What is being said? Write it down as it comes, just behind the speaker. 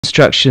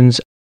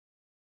instructions.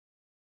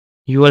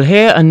 You will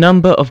hear a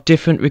number of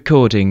different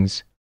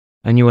recordings,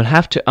 and you will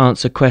have to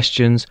answer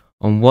questions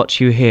on what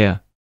you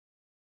hear.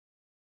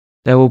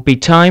 There will be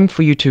time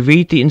for you to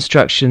read the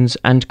instructions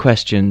and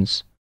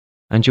questions,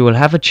 and you will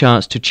have a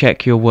chance to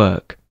check your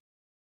work.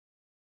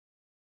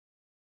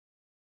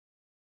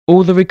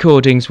 All the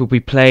recordings will be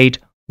played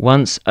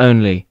once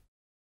only.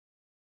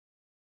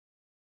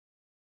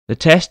 The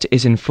test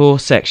is in 4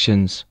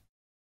 sections.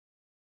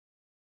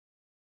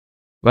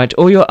 Write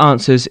all your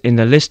answers in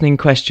the listening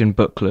question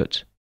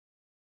booklet.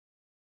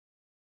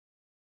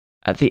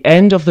 At the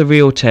end of the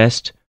real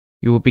test,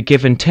 you will be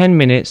given 10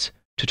 minutes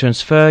to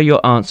transfer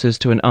your answers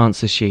to an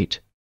answer sheet.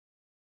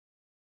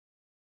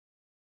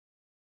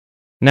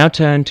 Now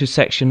turn to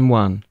Section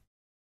 1.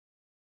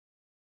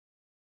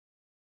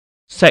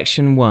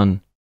 Section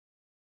 1.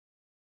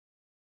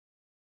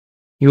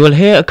 You will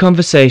hear a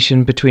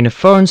conversation between a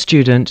foreign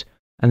student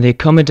and the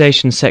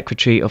accommodation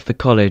secretary of the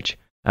college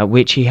at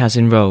which he has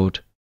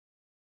enrolled.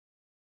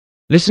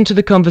 Listen to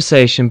the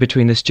conversation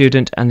between the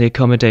student and the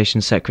accommodation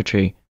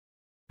secretary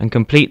and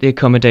complete the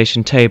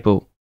accommodation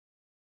table.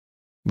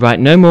 Write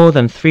no more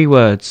than 3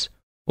 words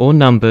or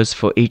numbers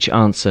for each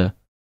answer.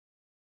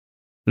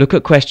 Look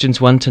at questions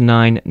 1 to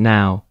 9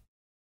 now.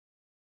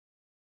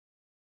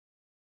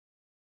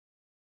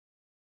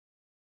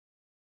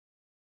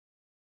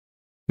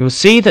 You will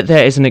see that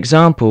there is an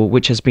example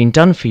which has been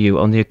done for you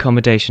on the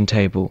accommodation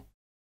table.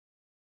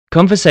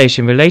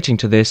 Conversation relating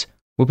to this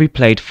will be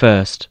played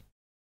first.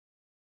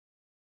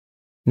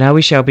 Now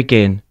we shall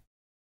begin.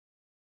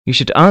 You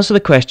should answer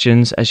the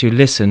questions as you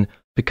listen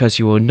because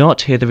you will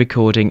not hear the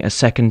recording a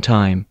second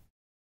time.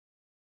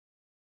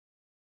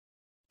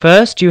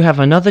 First, you have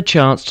another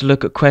chance to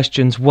look at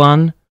questions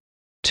 1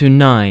 to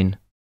 9.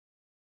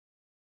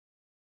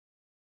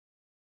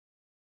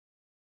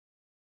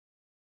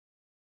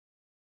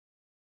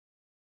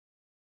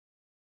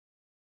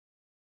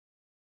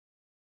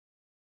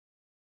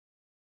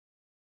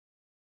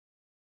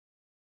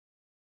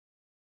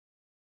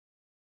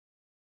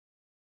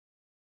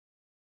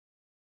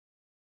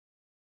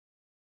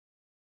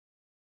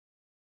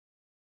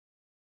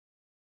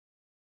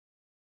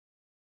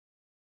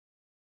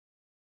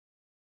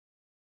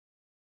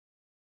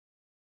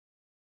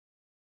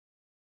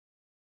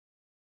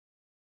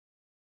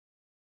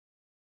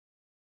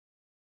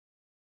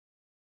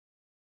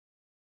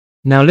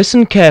 Now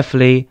listen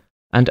carefully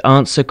and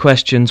answer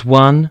questions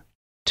 1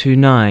 to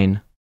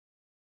 9.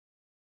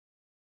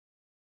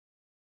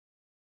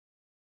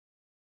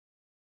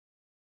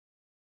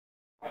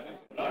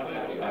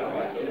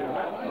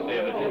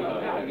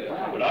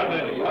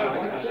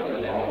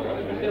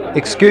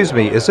 Excuse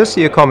me, is this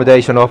the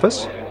accommodation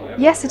office?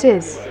 Yes, it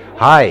is.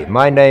 Hi,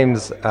 my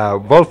name's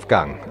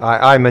Wolfgang.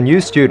 I'm a new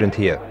student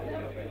here.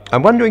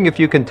 I'm wondering if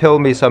you can tell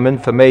me some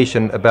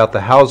information about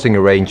the housing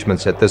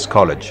arrangements at this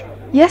college.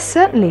 Yes,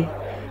 certainly.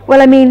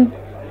 Well,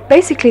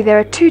 basically there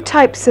are 2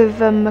 types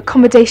of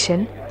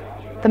accommodation.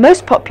 The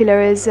most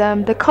popular is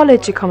the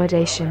college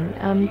accommodation,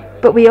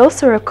 but we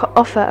also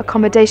offer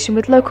accommodation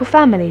with local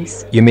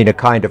families. You mean a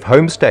kind of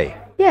homestay?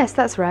 Yes,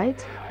 that's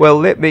right.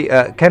 Well,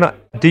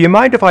 do you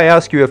mind if I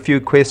ask you a few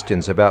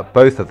questions about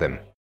both of them?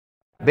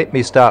 Let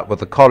me start with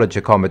the college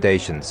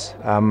accommodations.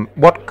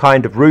 What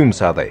kind of rooms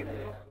are they?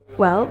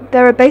 Well,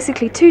 there are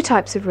basically 2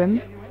 types of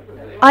room,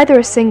 either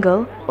a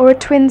single or a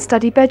twin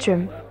study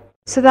bedroom.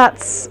 So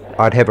that's...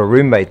 I'd have a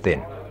roommate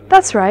then.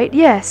 That's right,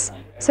 yes.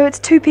 So it's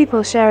 2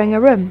 people sharing a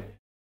room.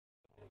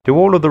 Do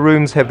all of the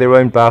rooms have their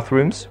own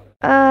bathrooms?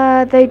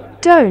 They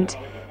don't.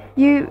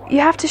 You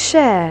have to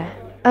share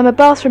a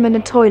bathroom and a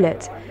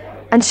toilet,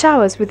 and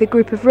showers with a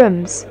group of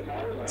rooms.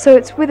 So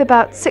it's with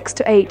about 6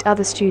 to 8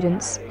 other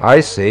students.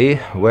 I see.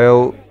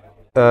 Well,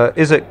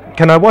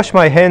 can I wash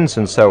my hands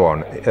and so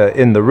on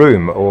in the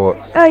room, or...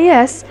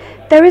 Yes,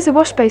 there is a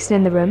wash basin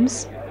in the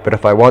rooms. But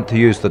if I want to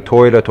use the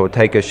toilet or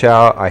take a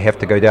shower, I have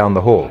to go down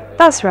the hall.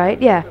 That's right,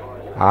 yeah.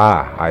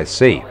 Ah, I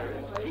see.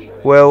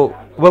 Well,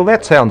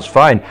 that sounds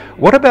fine.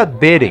 What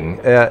about bedding?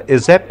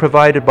 Is that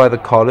provided by the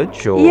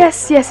college, or...?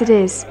 Yes, it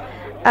is.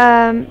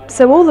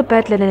 So all the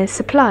bed linen is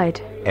supplied.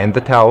 And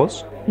the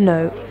towels?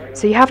 No,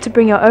 so you have to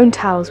bring your own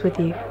towels with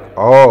you.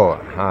 Oh,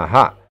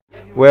 aha.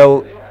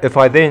 Well, if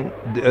I then...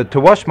 to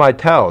wash my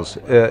towels,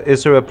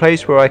 is there a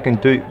place where I can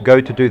go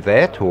to do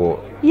that,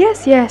 or...?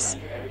 Yes.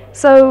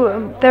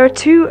 So, there are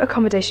 2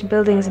 accommodation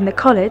buildings in the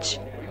college,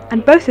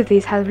 and both of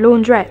these have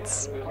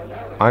laundrettes.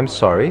 I'm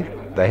sorry,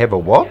 they have a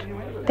what?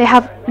 They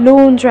have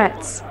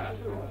laundrettes.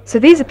 So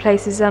these are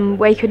places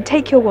where you can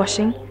take your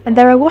washing, and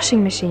there are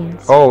washing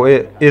machines. Oh,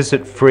 is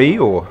it free,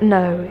 or...?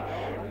 No.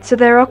 So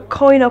there are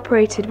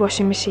coin-operated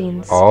washing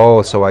machines.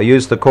 Oh, so I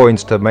use the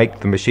coins to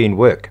make the machine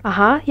work.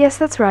 Yes,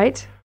 that's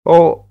right.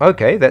 Oh,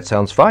 okay, that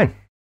sounds fine.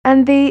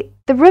 And the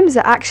rooms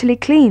are actually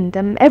cleaned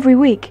every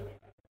week.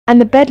 And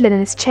the bed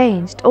linen is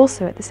changed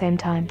also at the same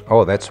time.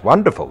 Oh, that's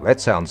wonderful. That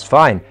sounds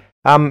fine.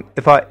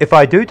 If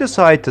I do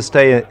decide to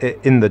stay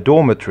in the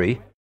dormitory,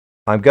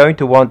 I'm going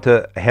to want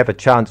to have a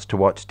chance to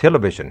watch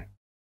television.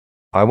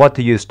 I want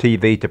to use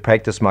TV to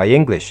practice my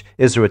English.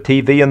 Is there a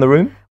TV in the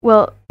room?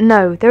 Well,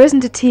 no, there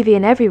isn't a TV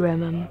in every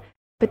room,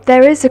 but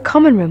there is a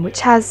common room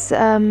which has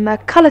a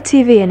colour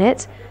TV in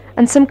it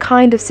and some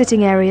kind of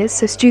sitting areas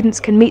so students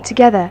can meet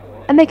together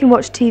and they can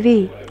watch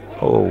TV.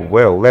 Oh,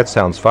 well, that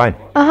sounds fine.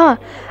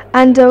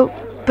 And,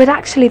 but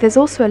actually there's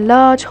also a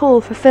large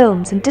hall for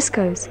films and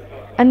discos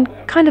and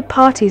kind of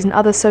parties and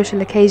other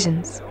social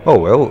occasions. Oh,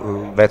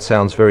 well, that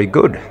sounds very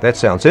good. That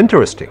sounds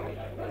interesting.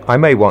 I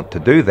may want to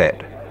do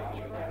that.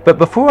 But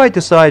before I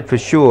decide for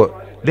sure,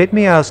 let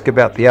me ask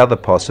about the other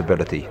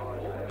possibility.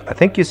 I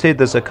think you said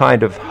there's a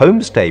kind of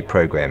homestay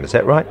program, is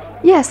that right?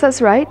 Yes, that's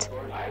right.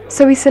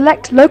 So we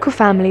select local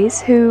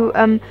families who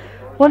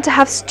want to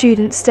have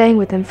students staying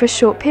with them for a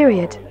short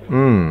period.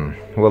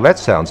 Well, that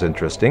sounds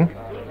interesting.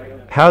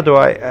 How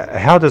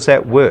does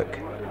that work?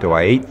 Do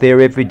I eat there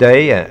every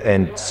day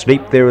and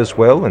sleep there as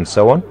well and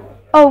so on?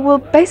 Oh, well,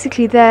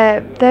 basically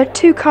there are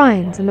two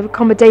kinds of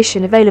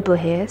accommodation available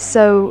here.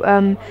 So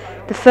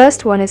the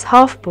first one is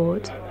half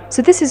board.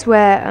 So this is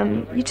where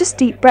you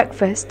just eat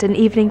breakfast and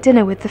evening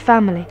dinner with the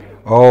family.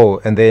 Oh,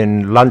 and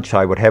then lunch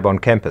I would have on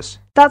campus.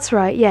 That's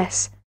right,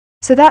 yes.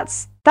 So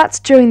that's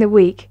during the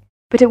week,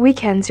 but at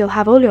weekends you'll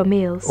have all your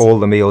meals. All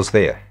the meals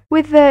there?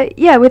 With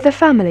the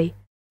family.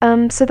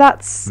 So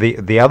that's...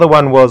 The other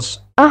one was...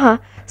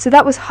 So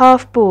that was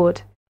half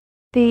board.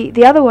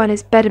 The other one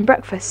is bed and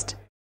breakfast.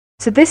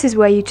 So this is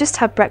where you just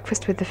have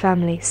breakfast with the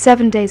family,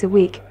 7 days a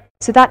week.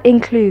 So that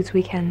includes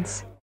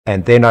weekends.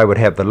 And then I would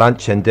have the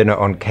lunch and dinner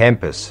on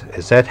campus.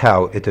 Is that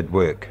how it'd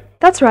work?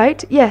 That's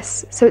right,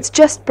 yes. So it's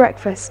just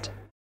breakfast.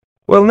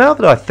 Well, now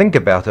that I think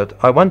about it,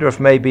 I wonder if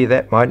maybe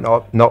that might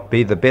not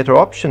be the better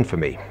option for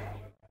me.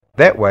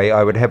 That way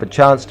I would have a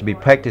chance to be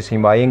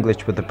practicing my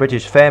English with the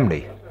British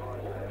family.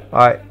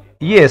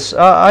 Yes,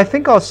 I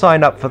think I'll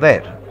sign up for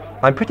that.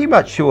 I'm pretty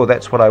much sure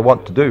that's what I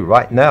want to do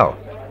right now.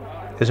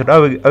 Is it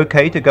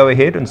okay to go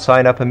ahead and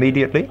sign up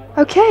immediately?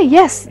 Okay,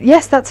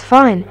 yes, that's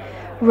fine.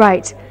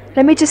 Right,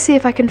 let me just see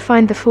if I can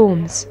find the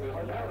forms.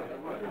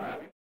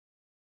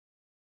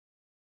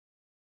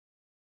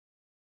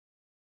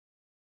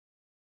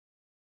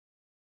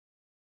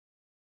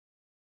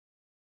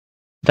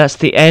 That's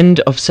the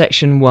end of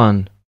section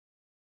 1.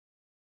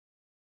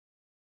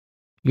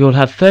 You'll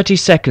have 30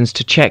 seconds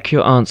to check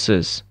your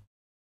answers.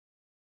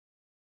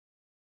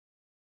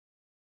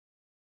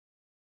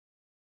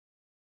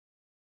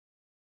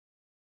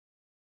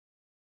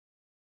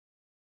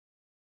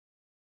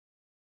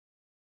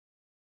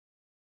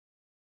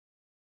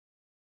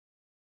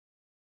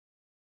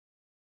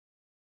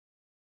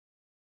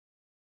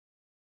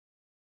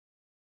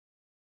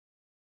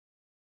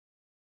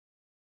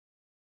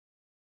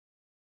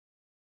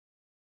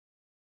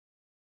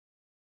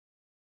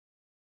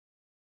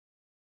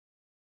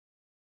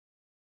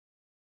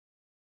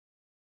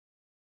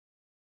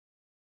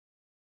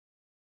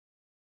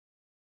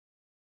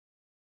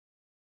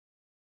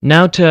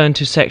 Now turn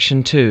to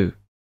section 2.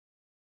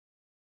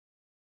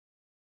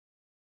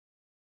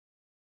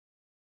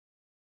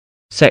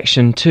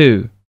 Section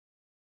 2.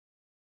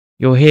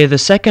 You'll hear the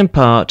second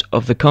part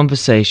of the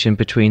conversation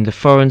between the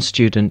foreign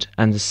student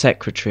and the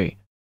secretary.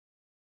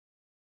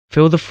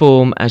 Fill the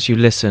form as you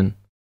listen.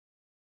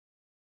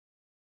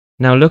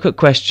 Now look at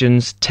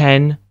questions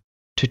 10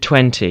 to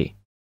 20.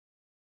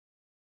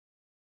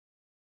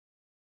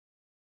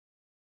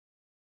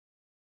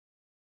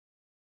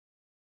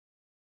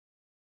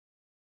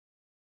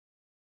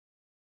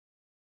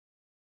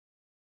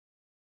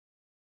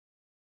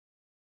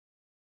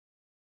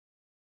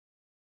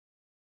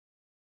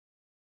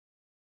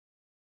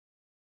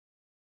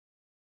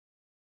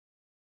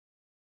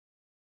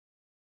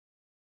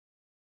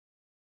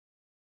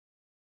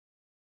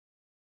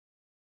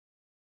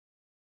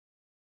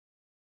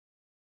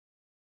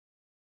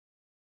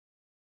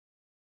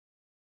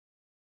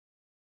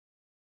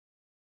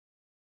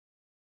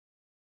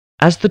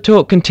 As the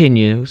talk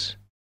continues,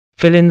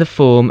 fill in the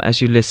form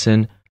as you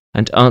listen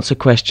and answer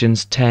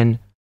questions 10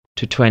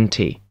 to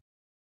 20.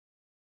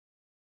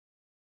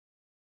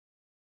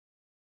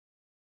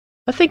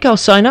 I think I'll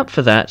sign up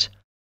for that.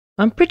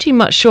 I'm pretty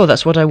much sure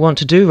that's what I want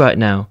to do right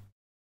now.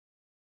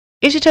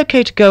 Is it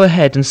okay to go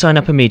ahead and sign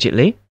up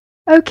immediately?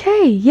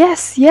 Okay,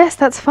 yes,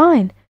 that's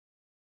fine.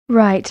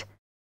 Right,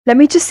 let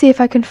me just see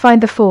if I can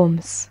find the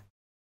forms.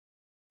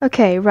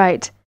 Okay,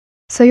 right.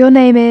 So your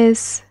name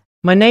is...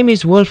 My name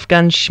is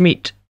Wolfgang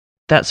Schmidt.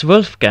 That's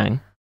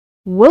Wolfgang.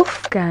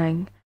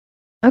 Wolfgang.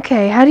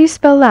 Okay, how do you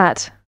spell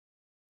that?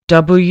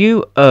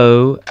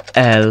 W-O-L-F-G-A-N-G.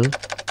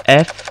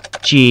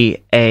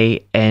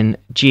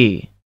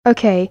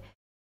 Okay,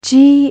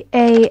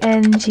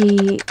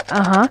 G-A-N-G,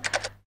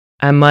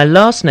 And my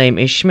last name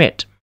is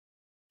Schmidt.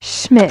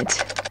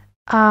 Schmidt,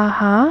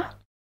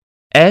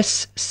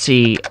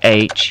 S-C-H-M-I-D-T.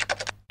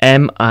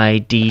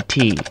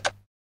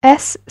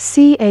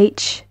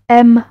 S-C-H-M-I-D-T.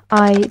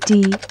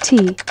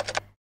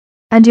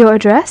 And your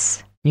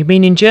address? You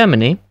mean in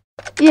Germany?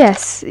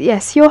 Yes,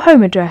 your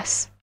home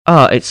address.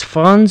 It's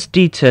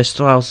Franz-Dieter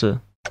Straße.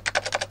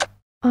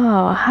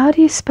 How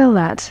do you spell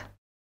that?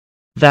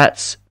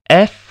 That's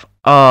F-R-A-N-Z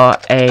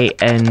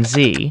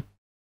F-R-A-N-Z.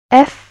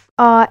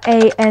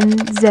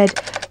 F-R-A-N-Z.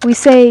 We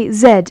say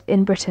Z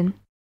in Britain.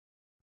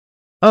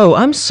 Oh,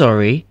 I'm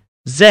sorry.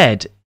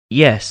 Z,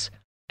 yes.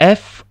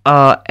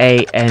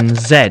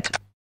 F-R-A-N-Z.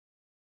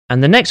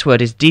 And the next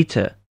word is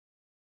Dieter.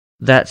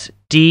 That's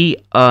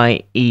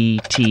D-I-E-T-E-R.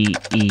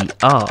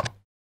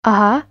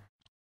 Uh-huh.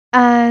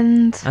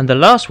 And And the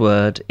last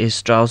word is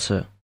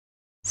Strausse.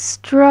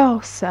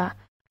 Strausse.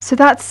 So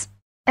that's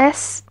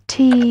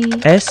S-T...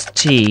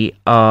 S-T-R-A-U-S-S-E.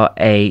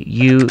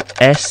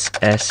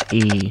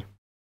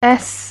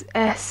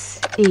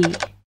 S-S-E.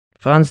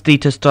 Franz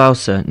Dieter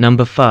Strausse,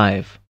 number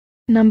 5.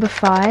 Number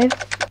 5.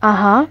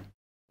 Uh-huh.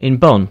 In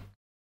Bonn.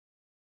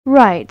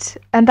 Right.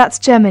 And that's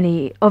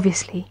Germany,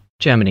 obviously.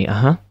 Germany,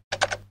 uh-huh.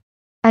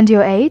 And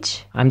your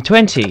age? I'm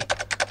 20.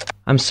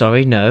 I'm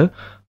sorry, no.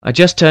 I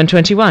just turned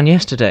 21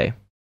 yesterday.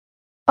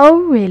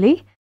 Oh,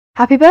 really?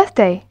 Happy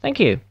birthday. Thank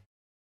you.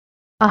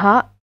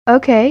 Uh-huh.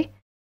 Okay.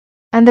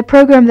 And the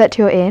program that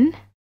you're in?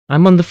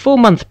 I'm on the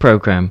 4-month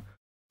program,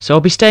 so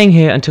I'll be staying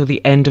here until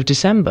the end of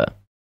December.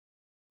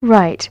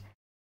 Right.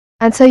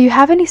 And so you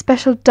have any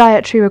special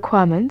dietary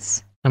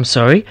requirements? I'm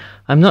sorry,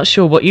 I'm not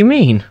sure what you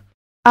mean.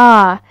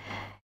 Ah,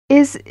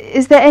 is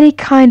there any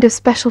kind of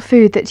special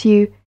food that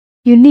you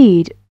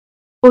need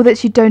or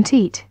that you don't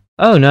eat?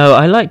 Oh no,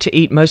 I like to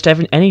eat most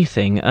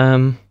anything.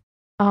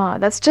 Ah,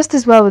 that's just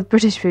as well with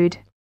British food.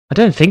 I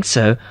don't think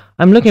so.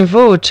 I'm looking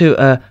forward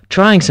to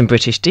trying some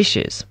British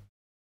dishes.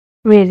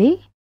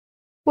 Really?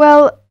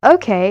 Well,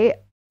 okay.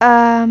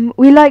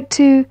 We like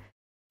to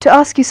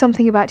ask you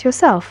something about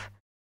yourself,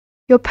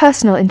 your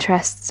personal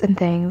interests and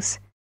things,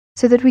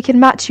 so that we can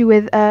match you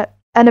with an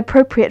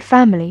appropriate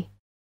family.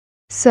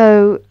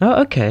 So,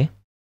 Oh, okay.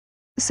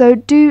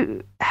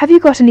 Have you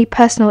got any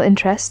personal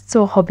interests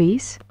or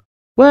hobbies?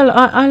 Well,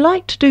 I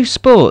like to do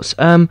sports.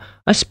 I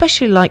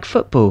especially like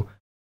football.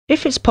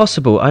 If it's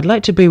possible, I'd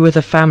like to be with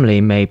a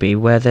family, maybe,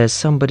 where there's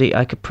somebody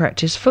I could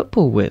practice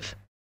football with.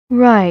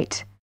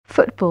 Right.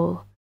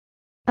 Football.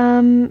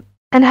 And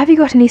have you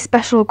got any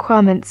special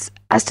requirements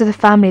as to the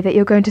family that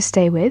you're going to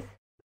stay with?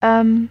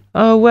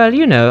 Oh, well,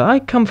 you know, I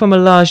come from a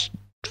large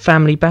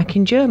family back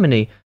in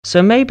Germany,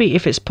 so maybe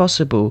if it's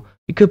possible,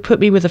 you could put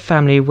me with a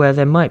family where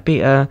there might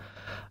be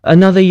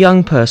another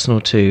young person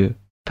or two.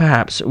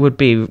 Perhaps would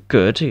be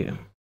good.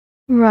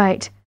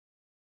 Right.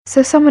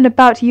 So someone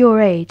about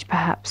your age,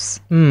 perhaps?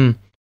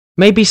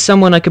 Maybe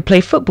someone I could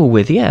play football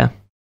with, yeah.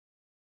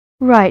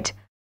 Right.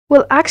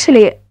 Well,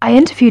 actually, I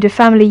interviewed a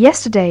family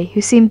yesterday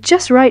who seemed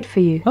just right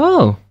for you.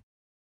 Oh.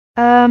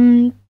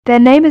 Their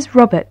name is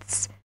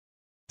Roberts.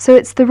 So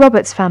it's the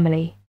Roberts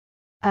family.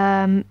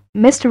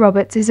 Mr.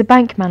 Roberts is a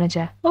bank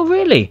manager. Oh,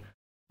 really?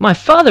 My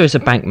father is a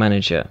bank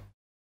manager.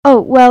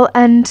 Oh, well,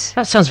 and...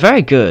 That sounds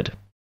very good.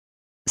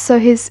 So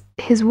his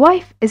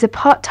wife is a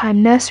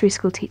part-time nursery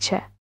school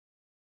teacher.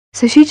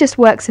 So she just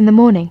works in the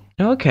morning.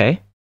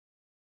 Okay.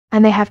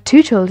 And they have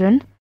 2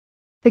 children.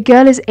 The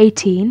girl is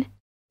 18,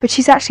 but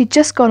she's actually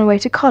just gone away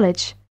to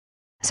college.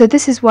 So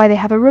this is why they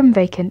have a room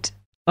vacant.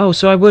 Oh,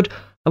 so I would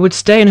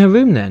stay in her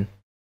room then?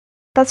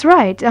 That's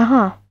right,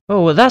 uh-huh.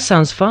 Oh, well, that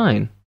sounds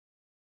fine.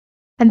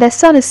 And their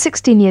son is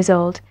 16 years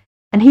old,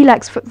 and he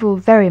likes football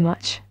very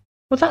much.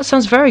 Well, that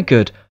sounds very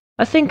good.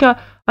 I think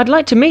I'd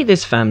like to meet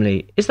this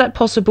family. Is that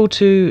possible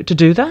to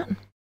do that?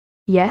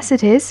 Yes,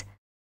 it is.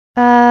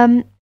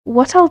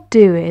 What I'll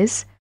do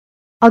is,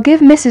 I'll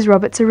give Mrs.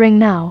 Roberts a ring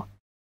now.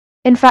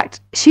 In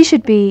fact, she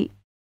should be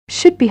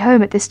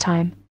home at this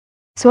time,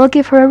 so I'll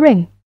give her a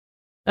ring.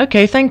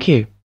 Okay, thank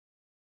you.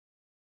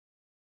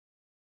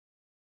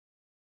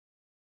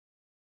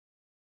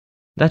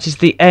 That is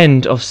the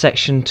end of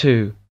section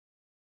 2.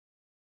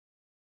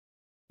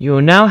 You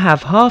will now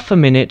have half a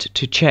minute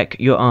to check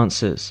your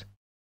answers.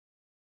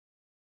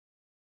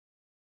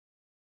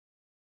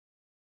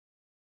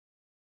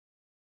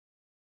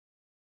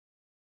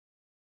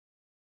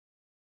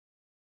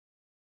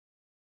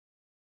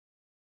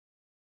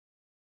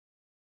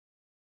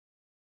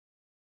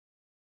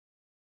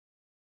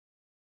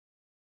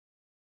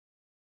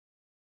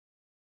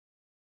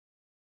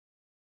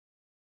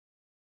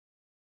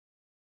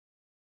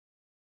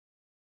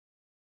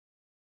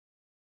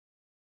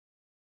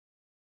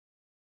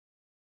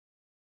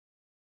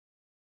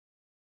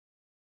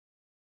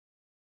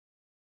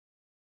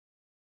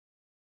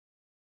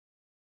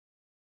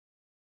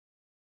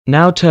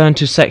 Now turn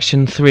to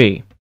section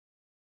 3.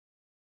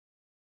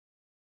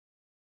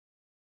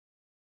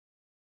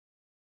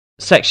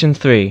 Section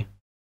 3.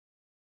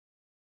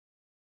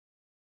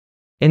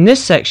 In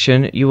this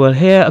section, you will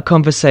hear a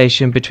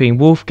conversation between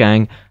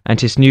Wolfgang and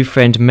his new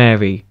friend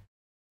Mary,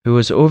 who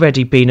has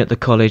already been at the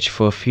college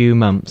for a few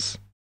months.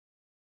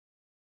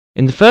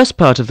 In the first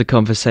part of the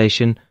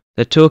conversation,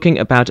 they're talking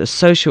about a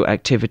social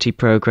activity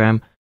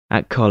program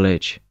at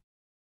college.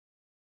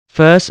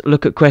 First,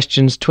 look at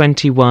questions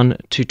 21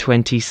 to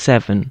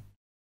 27.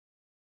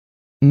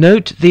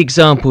 Note the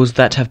examples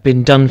that have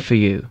been done for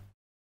you.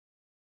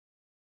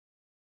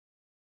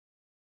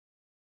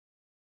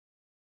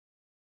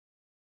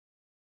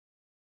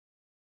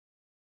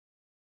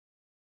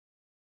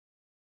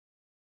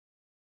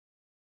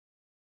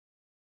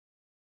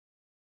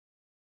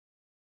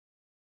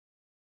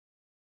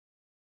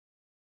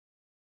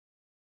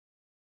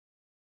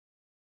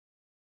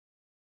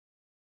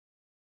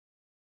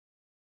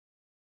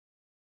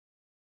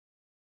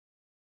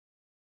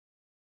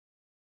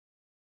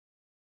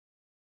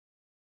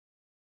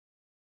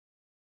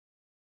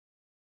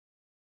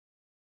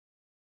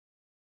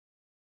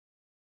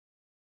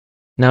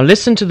 Now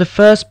listen to the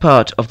first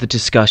part of the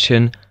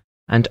discussion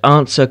and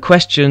answer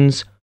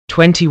questions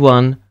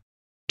 21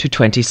 to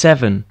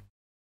 27.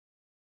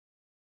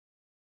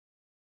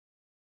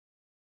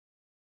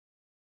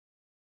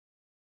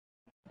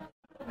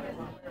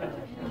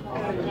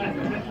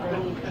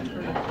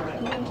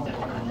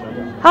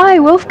 Hi,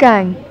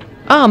 Wolfgang.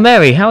 Ah,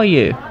 Mary, how are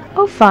you?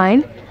 Oh,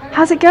 fine.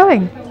 How's it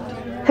going?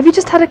 Have you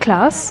just had a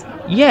class?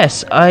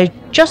 Yes, I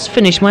just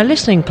finished my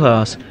listening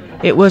class.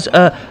 It was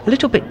a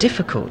little bit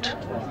difficult.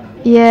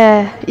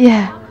 Yeah.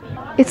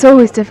 It's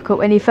always difficult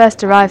when you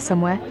first arrive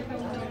somewhere.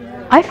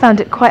 I found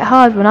it quite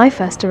hard when I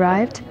first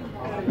arrived.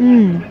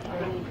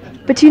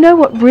 But you know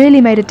what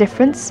really made a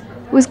difference?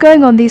 Was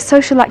going on these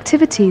social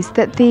activities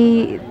that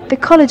the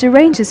college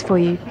arranges for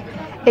you.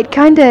 It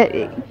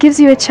gives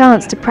you a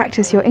chance to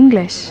practice your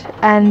English,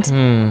 and...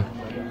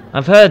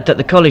 I've heard that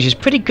the college is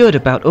pretty good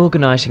about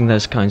organising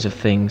those kinds of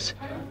things.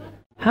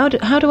 How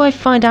do I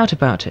find out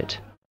about it?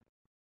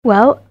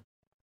 Well,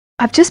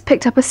 I've just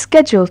picked up a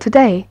schedule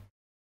today.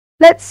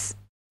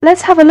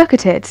 Let's have a look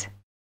at it.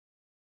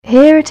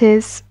 Here it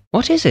is.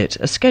 What is it?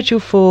 A schedule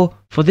for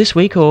this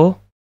week or...?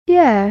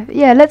 Yeah,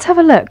 let's have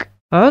a look.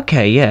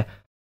 Okay, yeah.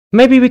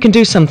 Maybe we can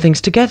do some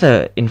things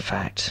together, in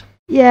fact.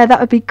 Yeah, that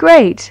would be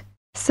great.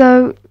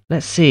 So...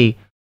 Let's see.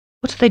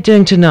 What are they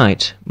doing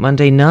tonight?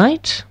 Monday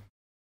night?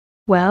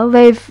 Well,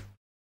 they've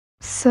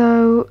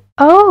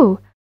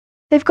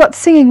got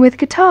singing with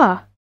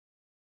guitar.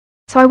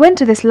 So I went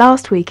to this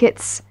last week.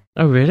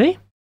 Oh, really?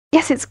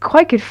 Yes, it's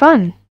quite good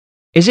fun.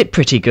 Is it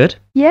pretty good?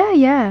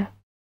 Yeah.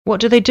 What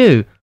do they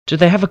do? Do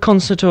they have a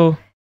concert or...?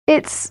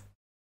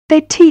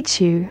 They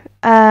teach you,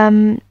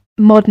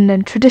 modern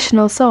and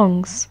traditional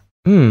songs.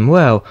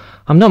 Well,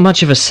 I'm not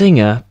much of a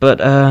singer,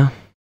 but,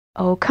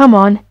 Oh, come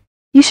on.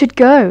 You should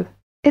go.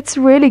 It's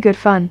really good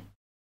fun.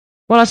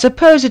 Well, I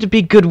suppose it'd be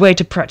a good way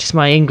to practice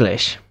my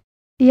English.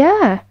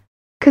 Yeah,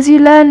 'cause you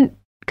learn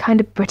kind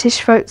of British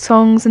folk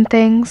songs and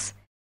things.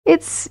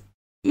 It's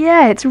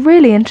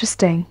really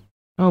interesting.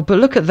 Oh, but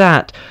look at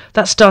that.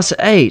 That starts at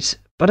 8.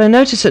 But I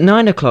notice at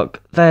 9 o'clock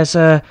there's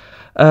a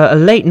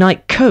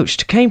late-night coach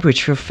to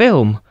Cambridge for a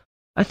film.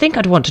 I think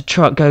I'd want to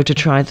try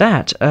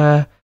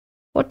that.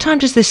 What time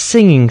does this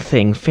singing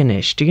thing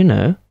finish, do you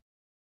know?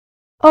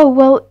 Oh,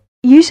 well,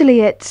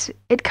 usually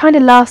it kind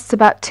of lasts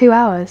about 2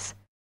 hours.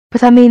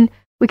 But I mean,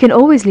 we can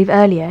always leave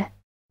earlier.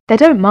 They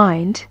don't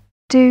mind.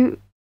 Oh,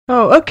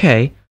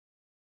 okay.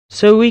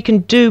 So we can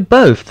do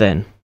both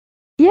then?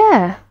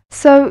 Yeah,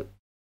 so...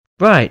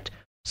 Right,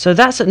 so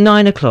that's at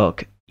 9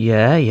 o'clock.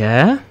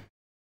 Yeah.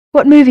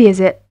 What movie is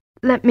it?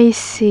 Let me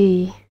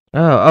see.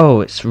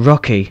 Oh, it's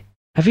Rocky.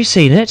 Have you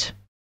seen it?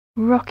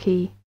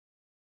 Rocky?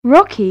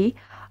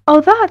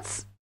 Oh,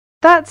 that's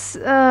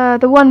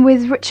the one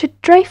with Richard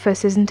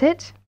Dreyfuss, isn't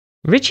it?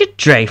 Richard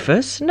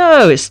Dreyfuss?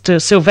 No, it's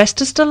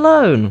Sylvester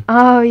Stallone.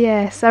 Oh,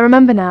 yes, I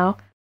remember now.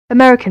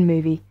 American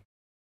movie.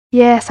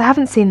 Yes, I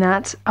haven't seen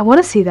that. I want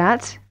to see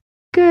that.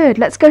 Good,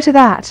 let's go to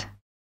that.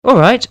 All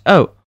right.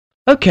 Oh,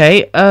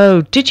 okay.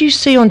 Oh, did you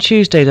see on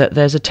Tuesday that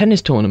there's a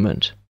tennis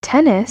tournament?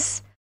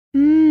 Tennis?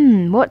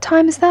 What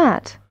time is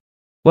that?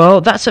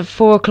 Well, that's at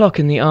 4 o'clock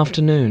in the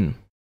afternoon.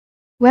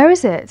 Where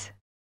is it?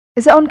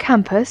 Is it on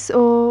campus,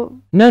 or...?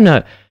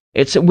 No,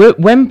 it's at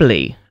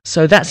Wembley,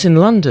 so that's in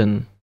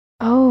London.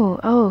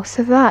 Oh,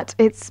 so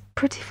it's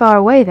pretty far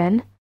away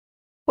then.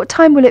 What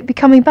time will it be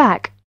coming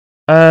back?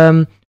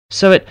 The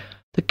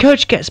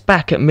coach gets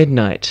back at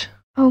midnight.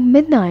 Oh,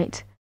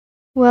 midnight.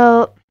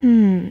 Well,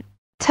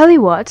 tell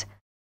you what,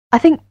 I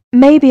think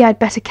maybe I'd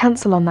better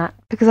cancel on that,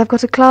 because I've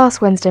got a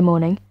class Wednesday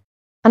morning,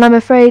 and I'm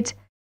afraid,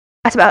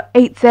 at about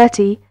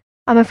 8:30,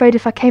 I'm afraid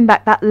if I came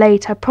back that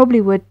late, I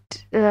probably would,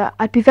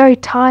 I'd be very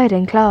tired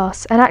in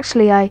class, and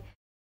actually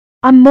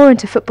I'm more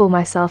into football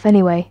myself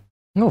anyway.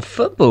 Oh,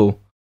 football?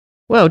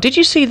 Well, did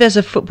you see there's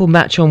a football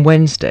match on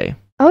Wednesday?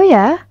 Oh,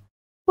 yeah?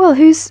 Well,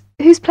 who's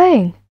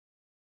playing?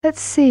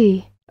 Let's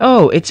see.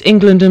 Oh, it's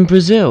England and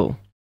Brazil.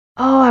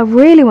 Oh, I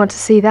really want to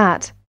see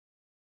that.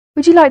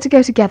 Would you like to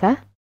go together?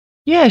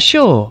 Yeah,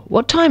 sure.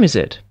 What time is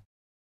it?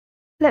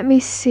 Let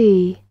me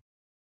see.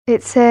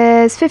 It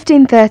says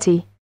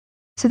 15:30.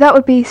 So that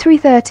would be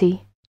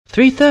 3:30.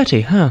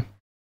 3:30, huh?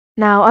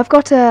 Now, I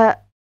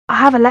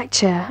have a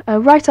lecture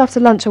right after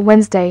lunch on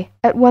Wednesday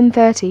at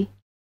 1:30.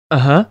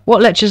 Uh-huh.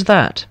 What lecture's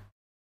that?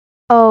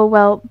 Oh,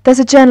 well, there's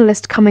a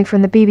journalist coming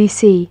from the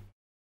BBC.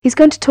 He's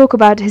going to talk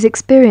about his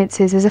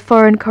experiences as a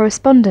foreign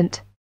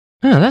correspondent.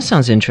 Oh, that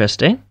sounds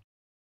interesting.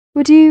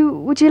 Would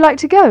you like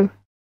to go?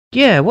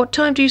 Yeah, what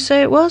time do you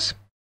say it was?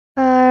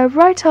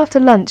 Right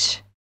after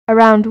lunch,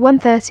 around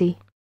 1:30.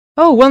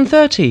 Oh,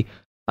 1:30.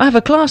 I have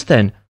a class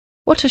then.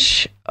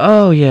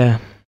 Oh, yeah.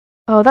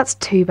 Oh, that's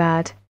too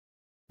bad.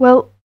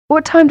 Well,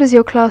 what time does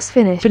your class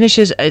finish?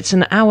 It's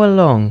an hour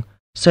long,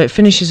 so it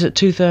finishes at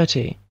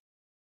 2:30.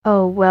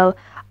 Oh, well,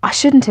 I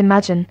shouldn't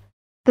imagine.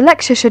 The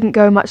lecture shouldn't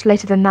go much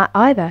later than that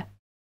either.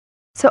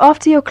 So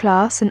after your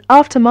class and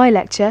after my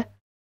lecture,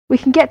 we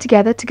can get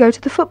together to go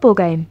to the football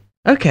game.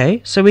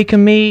 Okay, so we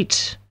can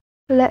meet...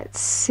 Let's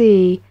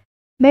see,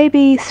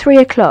 maybe 3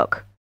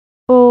 o'clock,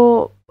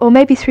 or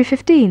maybe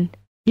 3:15.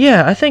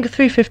 Yeah, I think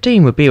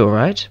 3:15 would be all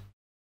right.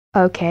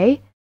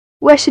 Okay.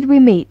 Where should we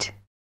meet?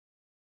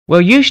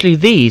 Well, usually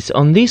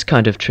on these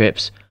kind of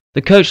trips,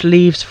 the coach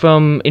leaves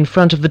from in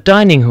front of the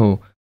dining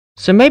hall,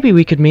 so maybe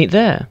we could meet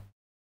there.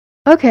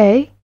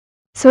 Okay.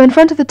 So in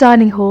front of the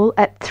dining hall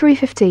at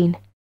 3:15.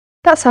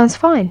 That sounds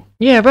fine.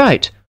 Yeah,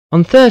 right.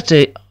 On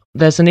Thursday,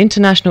 there's an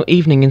international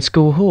evening in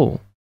school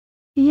hall.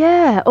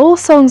 Yeah, all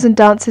songs and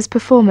dances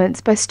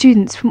performance by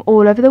students from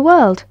all over the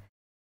world.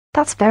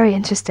 That's very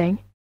interesting.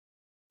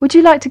 Would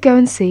you like to go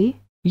and see?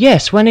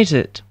 Yes, when is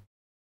it?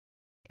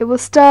 It will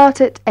start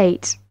at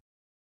 8.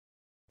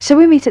 Shall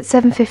we meet at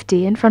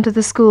 7:50 in front of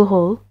the school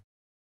hall?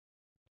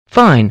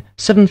 Fine,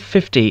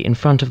 7:50 in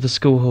front of the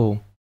school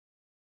hall.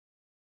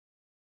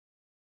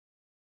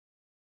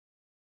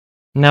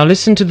 Now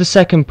listen to the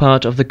second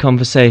part of the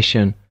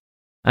conversation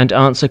and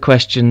answer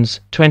questions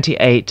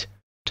 28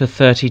 to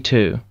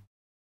 32.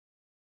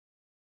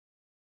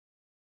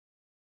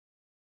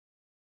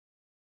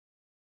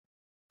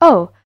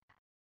 Oh,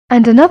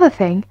 and another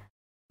thing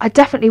I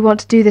definitely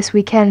want to do this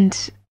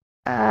weekend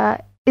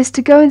is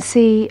to go and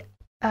see.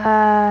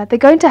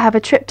 They're going to have a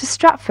trip to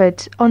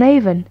Stratford on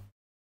Avon.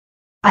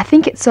 I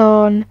think it's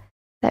on.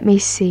 Let me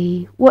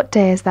see. What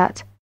day is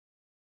that?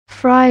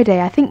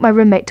 Friday, I think my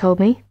roommate told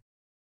me.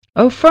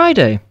 Oh,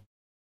 Friday.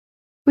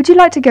 Would you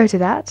like to go to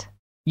that?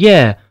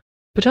 Yeah,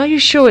 but are you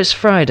sure it's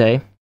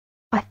Friday?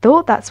 I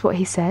thought that's what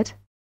he said,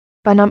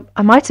 but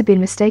I might have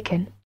been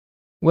mistaken.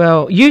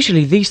 Well,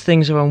 usually these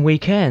things are on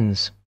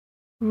weekends.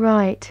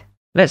 Right.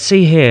 Let's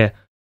see here.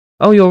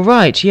 Oh, you're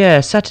right,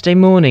 yeah, Saturday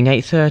morning,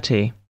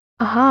 8:30.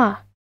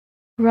 Aha.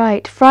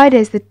 Right,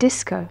 Friday's the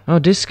disco. Oh,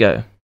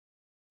 disco.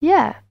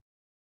 Yeah.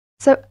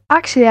 So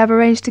actually I've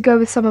arranged to go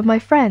with some of my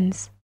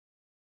friends.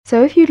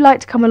 So if you'd like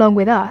to come along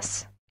with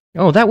us.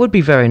 Oh, that would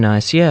be very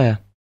nice, yeah.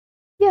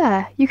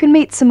 Yeah, you can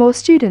meet some more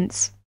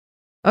students.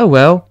 Oh,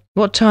 well,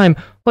 what time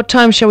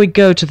shall we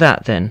go to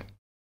that then?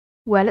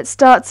 Well, it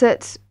starts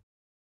at...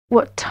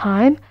 what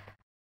time?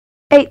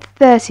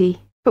 8:30,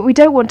 but we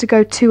don't want to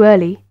go too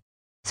early.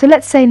 So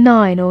let's say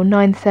 9 or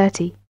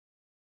 9:30.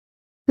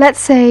 Let's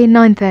say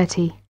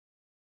 9:30.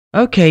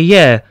 Okay,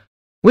 yeah,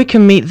 we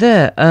can meet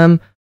there,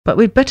 but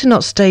we'd better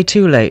not stay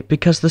too late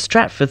because the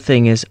Stratford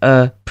thing is,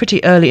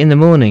 pretty early in the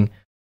morning.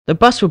 The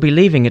bus will be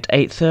leaving at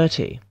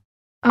 8:30.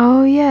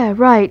 Oh, yeah,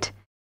 right.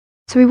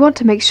 So we want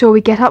to make sure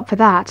we get up for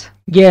that.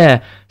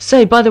 Yeah,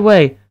 say, by the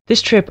way,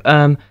 this trip,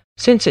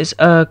 since it's,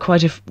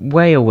 quite a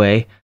way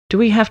away, do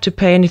we have to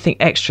pay anything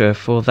extra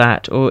for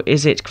that, or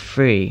is it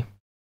free?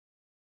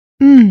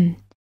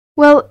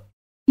 Well,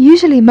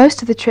 usually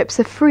most of the trips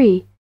are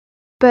free.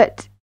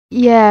 But,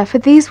 yeah, for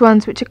these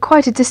ones which are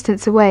quite a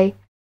distance away,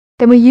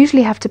 then we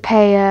usually have to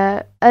pay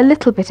a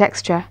little bit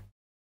extra.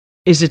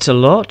 Is it a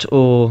lot,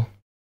 or...?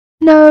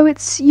 No,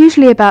 it's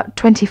usually about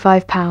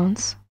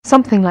 £25,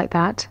 something like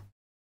that.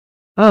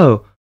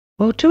 Oh,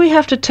 well, do we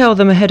have to tell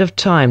them ahead of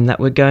time that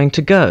we're going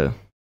to go?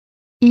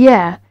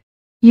 Yeah,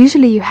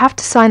 usually you have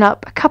to sign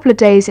up a couple of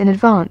days in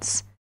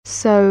advance.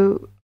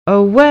 So...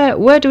 Oh,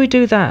 where do we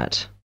do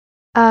that?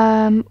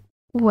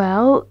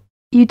 Well,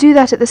 you do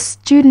that at the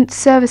Student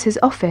Services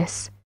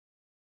office.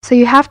 So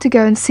you have to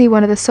go and see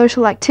one of the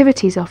social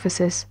activities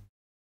officers.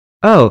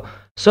 Oh,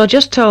 so I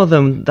just tell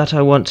them that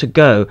I want to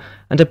go,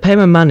 and to pay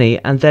my money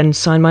and then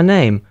sign my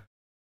name.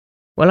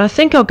 Well, I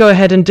think I'll go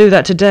ahead and do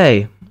that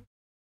today.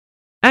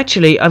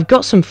 Actually, I've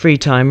got some free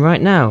time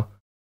right now.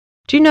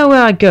 Do you know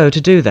where I go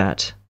to do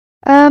that?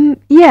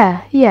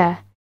 Yeah.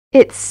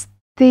 It's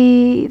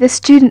the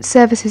Student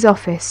Services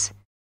office.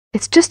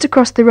 It's just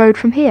across the road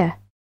from here.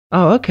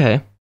 Oh,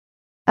 okay.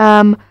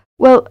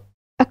 Well,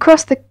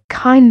 across the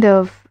kind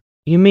of...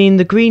 You mean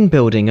the green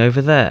building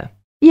over there?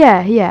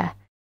 Yeah.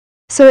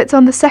 So it's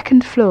on the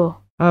second floor.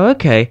 Oh,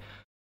 okay.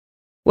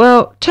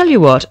 Well, tell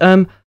you what,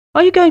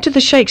 are you going to the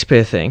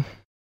Shakespeare thing?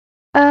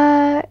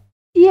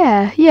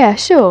 Yeah,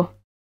 sure.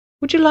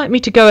 Would you like me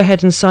to go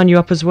ahead and sign you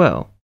up as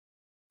well?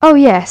 Oh,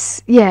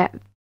 yes, yeah,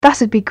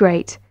 that'd be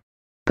great.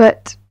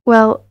 But,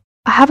 well,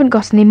 I haven't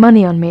got any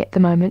money on me at the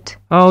moment.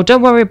 Oh,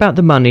 don't worry about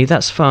the money,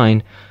 that's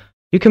fine.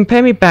 You can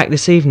pay me back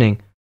this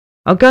evening.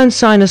 I'll go and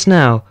sign us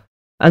now,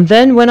 and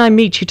then when I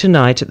meet you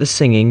tonight at the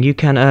singing, you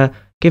can,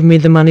 give me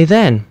the money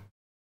then.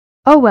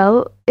 Oh,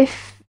 well,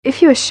 if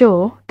you are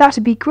sure,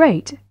 that'd be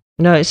great.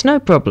 No, it's no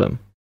problem.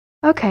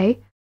 Okay.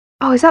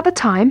 Oh, is that the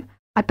time?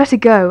 I'd better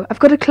go. I've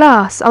got a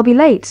class. I'll be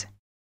late.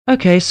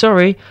 Okay,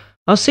 sorry.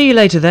 I'll see you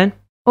later then.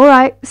 All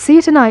right, see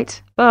you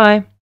tonight.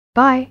 Bye.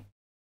 Bye.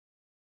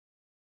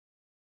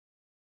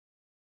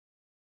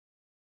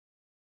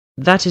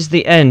 That is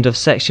the end of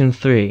section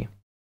 3.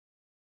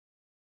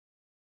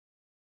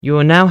 You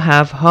will now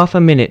have half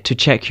a minute to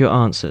check your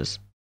answers.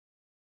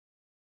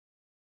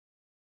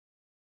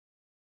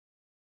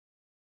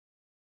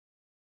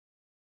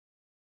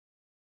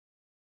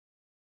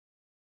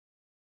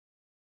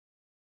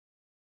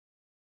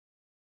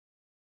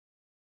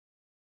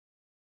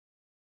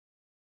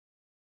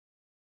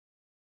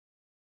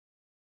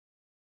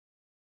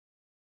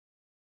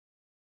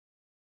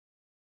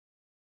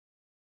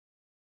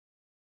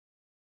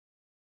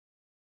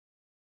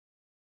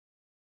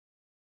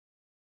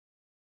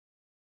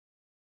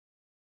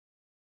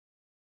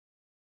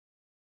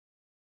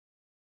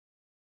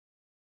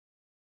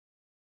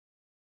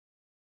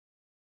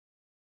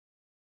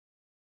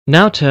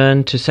 Now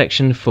turn to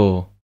Section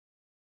 4.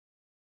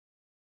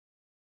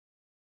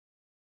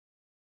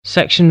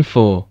 Section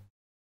 4.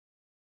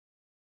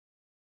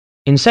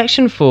 In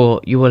Section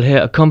 4 you will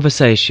hear a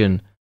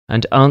conversation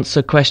and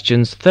answer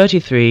questions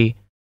 33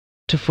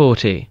 to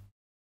 40.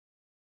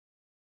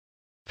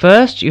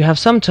 First, you have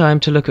some time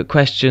to look at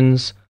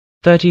questions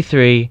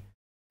 33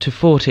 to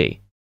 40.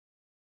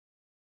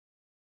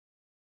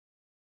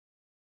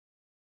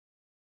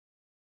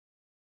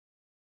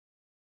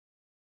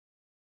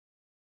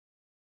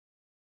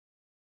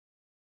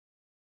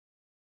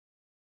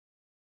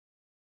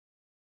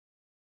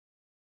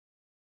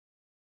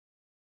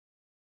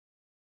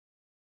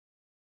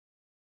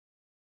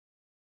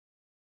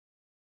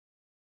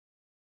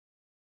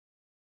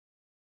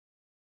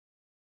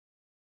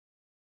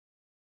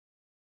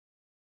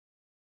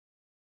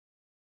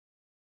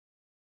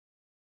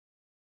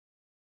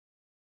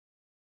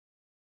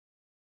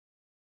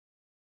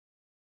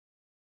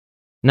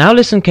 Now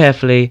listen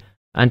carefully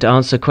and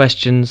answer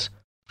questions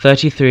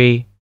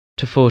 33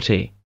 to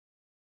 40.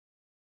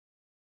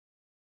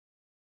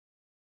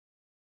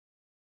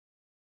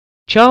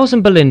 Charles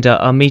and Belinda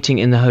are meeting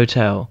in the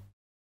hotel.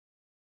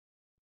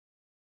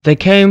 They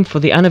came for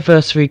the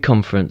anniversary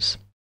conference.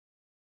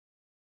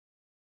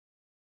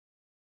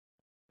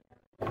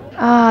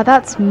 Ah,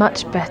 that's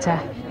much better.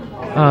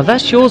 Ah,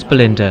 that's yours,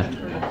 Belinda.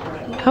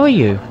 How are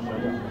you?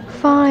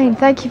 Fine,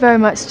 thank you very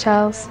much,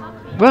 Charles.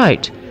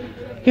 Right.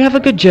 You have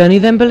a good journey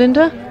then,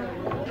 Belinda?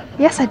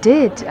 Yes, I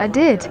did.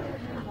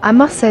 I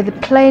must say the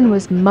plane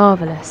was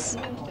marvellous.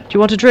 Do you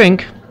want a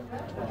drink?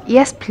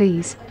 Yes,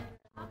 please.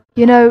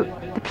 You know,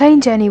 the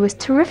plane journey was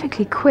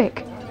terrifically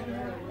quick.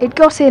 It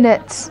got in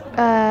at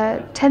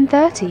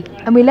 10:30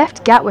 and we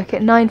left Gatwick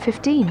at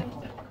 9:15.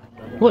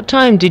 What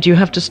time did you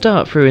have to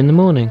start through in the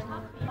morning?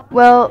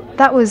 Well,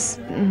 that was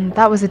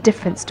a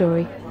different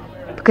story.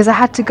 Because I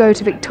had to go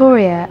to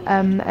Victoria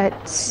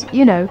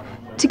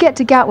to get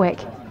to Gatwick.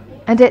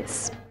 And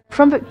it's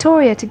from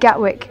Victoria to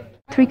Gatwick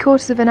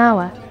 3/4 of an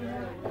hour.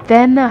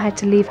 Then I had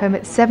to leave home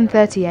at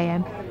 7:30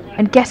 a.m.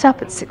 and get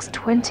up at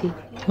 6:20.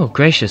 Oh,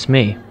 gracious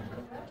me.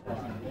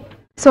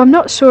 So I'm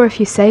not sure if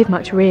you save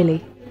much,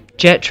 really.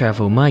 Jet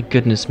travel, my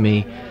goodness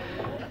me.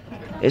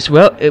 It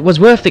was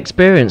worth the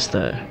experience,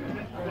 though.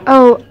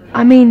 Oh,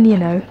 I mean,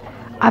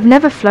 I've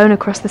never flown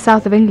across the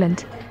south of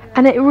England,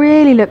 and it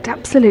really looked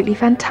absolutely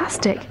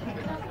fantastic.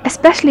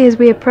 Especially as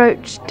we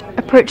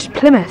approached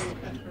Plymouth.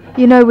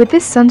 With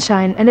this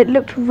sunshine, and it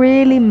looked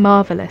really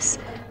marvellous.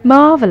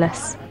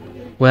 Marvellous.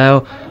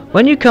 Well,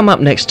 when you come up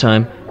next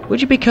time,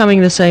 would you be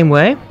coming the same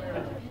way?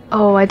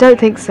 Oh, I don't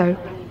think so.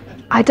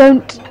 I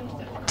don't,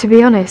 to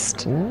be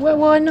honest. Well,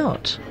 why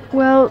not?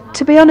 Well,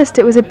 to be honest,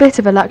 it was a bit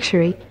of a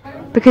luxury,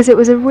 because it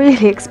was a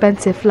really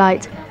expensive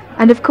flight,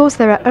 and of course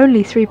there are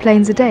only 3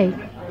 planes a day.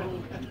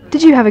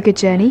 Did you have a good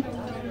journey?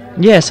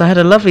 Yes, I had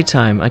a lovely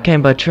time. I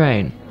came by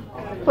train.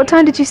 What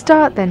time did you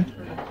start then?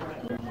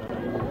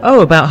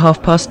 Oh, about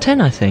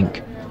 10:30, I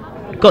think.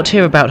 Got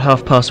here about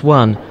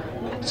 1:30,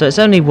 so it's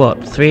only,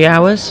 3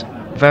 hours?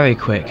 Very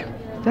quick.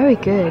 Very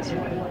good.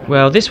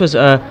 Well, this was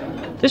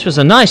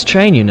a nice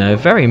train,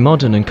 very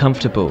modern and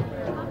comfortable.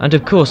 And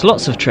of course,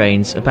 lots of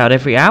trains, about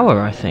every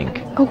hour, I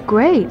think. Oh,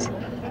 great.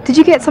 Did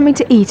you get something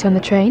to eat on the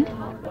train?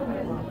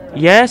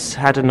 Yes,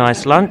 had a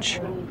nice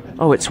lunch.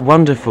 Oh, it's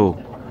wonderful.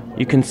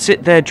 You can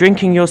sit there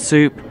drinking your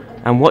soup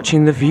and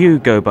watching the view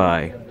go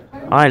by.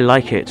 I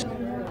like it.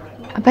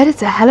 I bet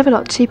it's a hell of a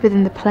lot cheaper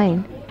than the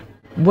plane.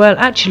 Well,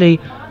 actually,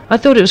 I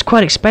thought it was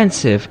quite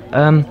expensive.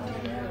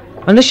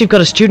 Unless you've got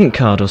a student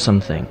card or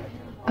something.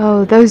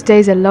 Oh, those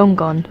days are long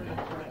gone.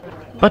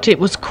 But it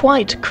was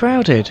quite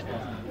crowded.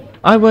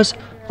 I was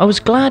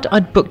glad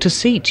I'd booked a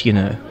seat,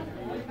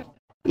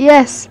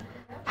 Yes.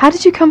 How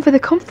did you come for the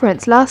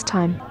conference last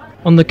time?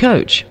 On the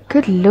coach.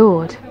 Good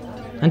Lord.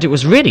 And it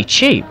was really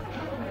cheap.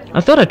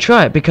 I thought I'd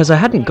try it because I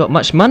hadn't got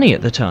much money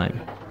at the time.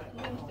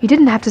 You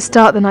didn't have to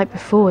start the night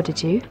before,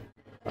 did you?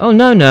 Oh,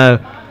 no.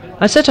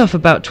 I set off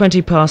about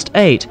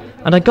 8:20,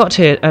 and I got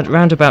here at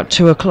round about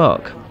 2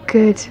 o'clock.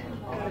 Good.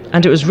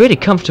 And it was really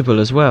comfortable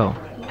as well.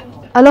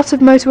 A lot of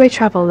motorway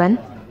travel, then?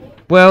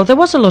 Well, there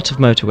was a lot of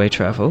motorway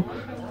travel.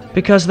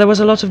 Because there was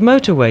a lot of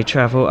motorway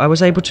travel, I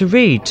was able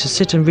to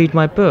sit and read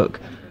my book.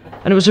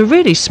 And it was a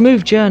really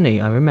smooth journey,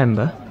 I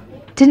remember.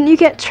 Didn't you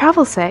get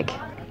travel sick?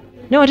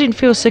 No, I didn't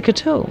feel sick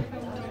at all.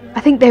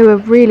 I think they were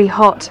really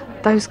hot,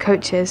 those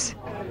coaches.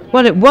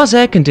 Well, it was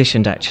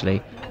air-conditioned,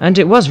 actually, and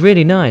it was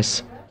really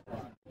nice.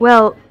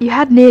 Well, you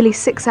had nearly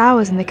 6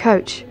 hours in the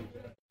coach.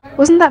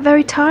 Wasn't that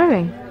very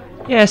tiring?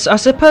 Yes, I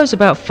suppose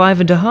about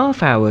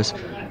 5.5 hours.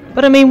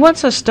 But I mean,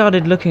 once I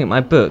started looking at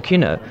my book,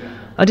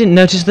 I didn't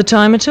notice the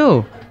time at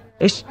all.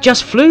 It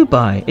just flew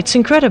by. It's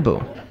incredible.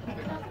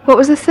 What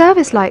was the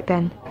service like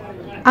then?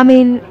 I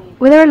mean,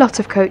 were there a lot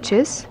of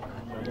coaches?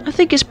 I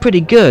think it's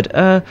pretty good.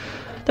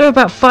 There are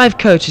about 5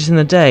 coaches in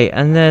the day,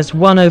 and there's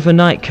 1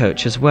 overnight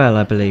coach as well,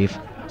 I believe.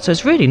 So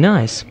it's really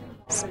nice.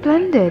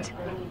 Splendid.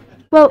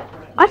 Well,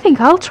 I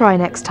think I'll try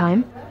next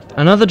time.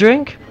 Another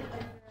drink?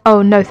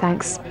 Oh, no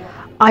thanks.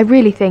 I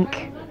really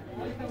think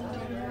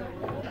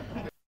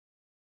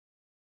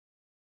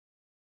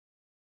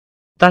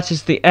That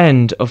is the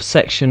end of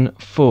section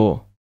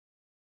 4.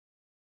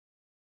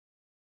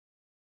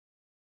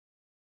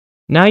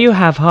 Now you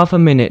have half a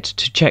minute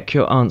to check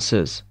your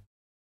answers.